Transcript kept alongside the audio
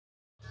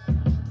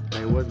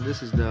what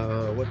this is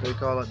the what they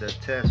call it, the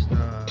test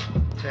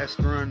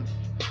run.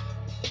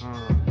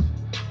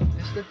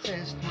 It's the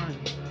test run.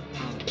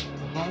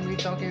 Homie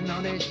talking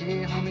all that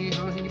shit, homie,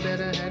 you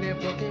better have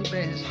that fucking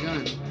best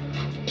gun.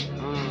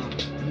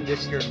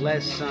 This your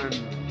lesson.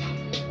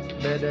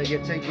 Better you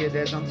take it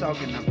as I'm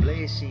talking a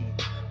blazing.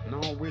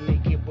 No really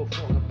give a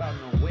fuck about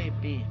no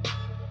weapon.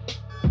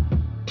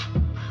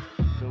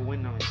 Cause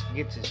when I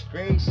get to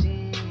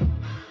crazy,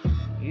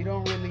 you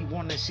don't really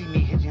wanna see me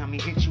hit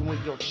you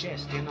with your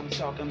chest. And I'm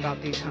talking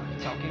about these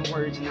talking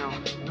words now.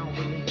 Don't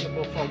really give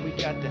a fuck. We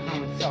got the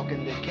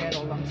talking the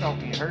cattle. I'm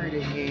talking herd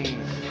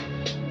again.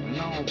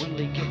 Don't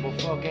really give a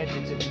fuck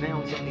after to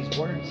pronouncing these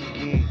words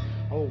again.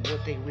 Oh,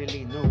 what they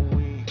really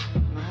knowing.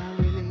 Don't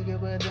really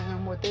give a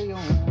damn what they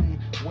own,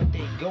 what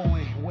they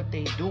going, what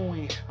they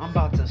doing. I'm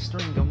about to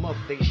string them up,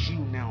 they shoe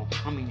now.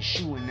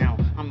 Shoeing now.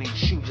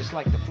 Shoe just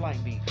like the fly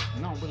beat.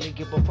 Don't really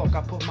give a fuck.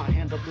 I put my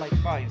hand up like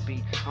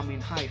 5B.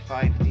 High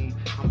 5D.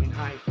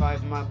 High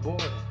five my boy.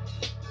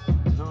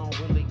 Don't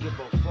really give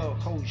a fuck.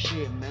 Oh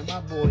shit, man,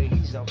 my boy,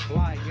 he's a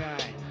fly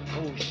guy.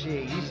 Oh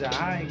shit, he's a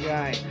high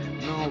guy.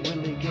 Don't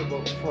really give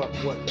a fuck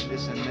what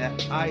this and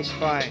that. I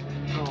spy.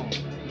 No,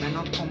 man,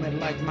 I'm coming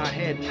like my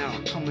head now.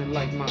 Coming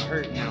like my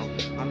hurt now.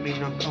 I'm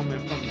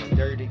coming from the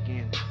dirt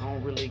again. I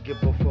don't really give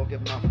a fuck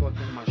if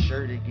my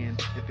shirt again.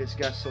 If it's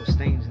got so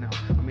stains now.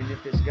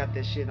 If it's got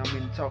that shit,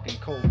 talking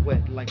cold,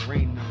 wet like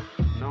rain now.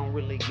 I don't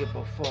really give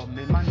a fuck,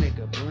 man. My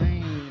nigga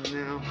blame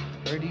now.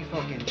 Heard he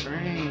fucking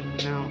train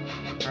now.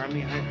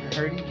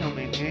 Heard he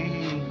coming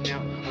hang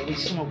now. Oh, we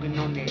smoking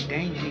on that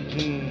dank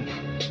again.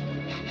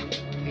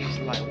 He's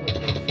like, what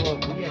the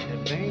fuck? We at the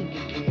bank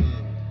again.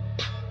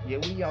 Yeah,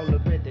 we all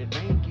up at the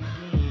bank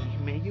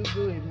again. Man, you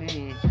good,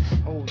 man.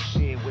 Oh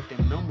shit, with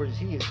the numbers,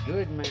 he is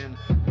good, man.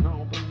 I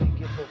don't really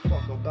give a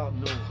fuck about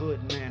no hood,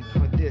 man.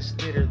 Or this,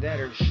 that,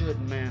 or should,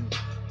 man.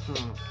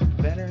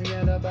 Better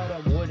yet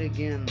about a wood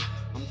again.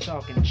 I'm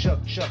talking chuck,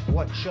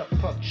 what, chuck,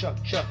 puck,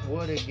 chuck,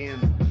 wood again.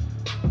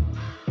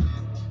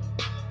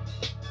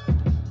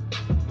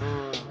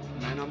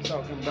 Man, I'm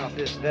talking about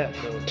this, that,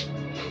 though.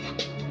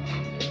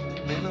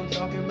 Man, I'm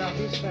talking about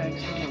these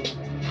facts, though.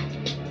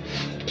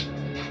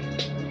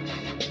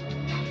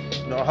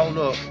 No, hold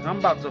up. I'm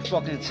about to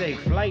fucking take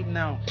flight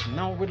now.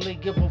 Don't really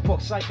give a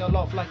fuck. Cycle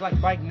off like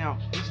bike now.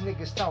 These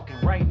niggas talking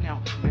right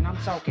now. Man, I'm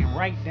talking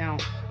right down.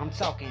 I'm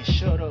talking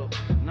shut up.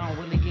 Don't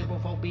really give a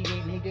fuck. Be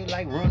a nigga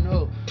like run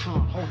up.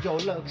 Hold your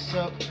looks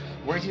up.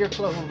 Where's your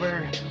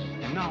clover?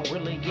 And I don't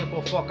really give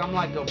a fuck. I'm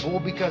like a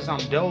bull because I'm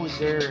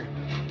dozer.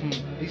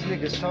 These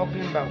niggas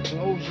talking about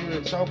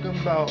closure. Talking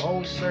about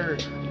oh sir.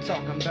 I'm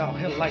talking about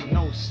hell like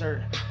no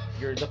sir.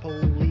 You're the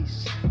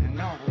police. And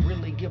I don't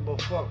really give a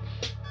fuck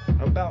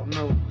about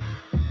no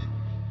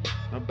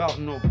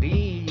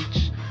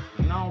beach.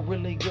 And I don't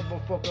really give a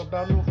fuck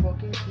about no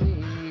fucking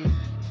sleep.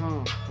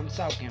 I'm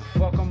talking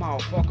fuck 'em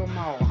all.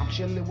 I'm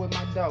chilling with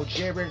my dog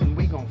Jared and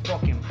we gon'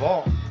 fucking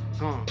ball.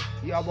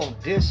 Y'all want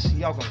this,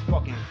 y'all gon'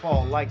 fucking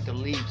fall like the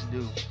leaves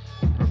do.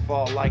 Or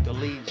fall like the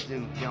leaves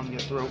do down your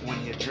throat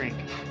when you drink.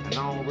 And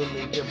I don't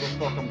really give a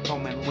fuck. I'm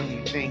coming when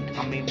you think,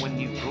 when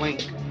you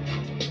blink.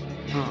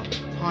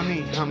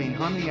 Honey,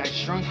 I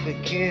shrunk the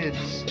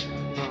kids.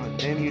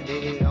 Damn, you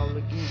did it all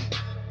again.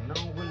 I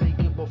don't really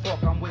give a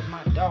fuck. I'm with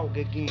my dog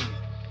again.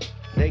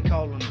 They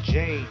call him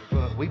Jay,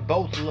 but we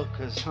both look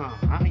cause I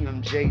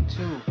am Jay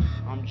too.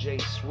 I'm Jay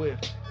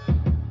Swift.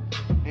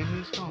 And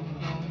he's coming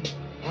home.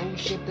 Oh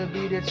shit, the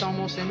beat, it's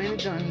almost a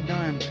minute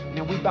done.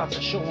 Now we about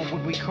to show them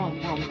where we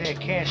come from. That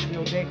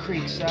Cashville, that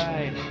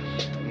Creekside.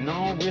 And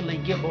I don't really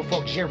give a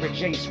fuck. Jared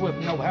J. Swift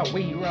know how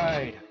we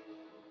ride.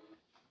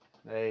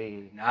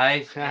 Hey.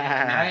 Nice.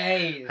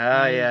 Nice.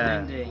 Oh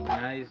yeah.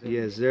 Nice.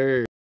 Yes,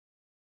 sir.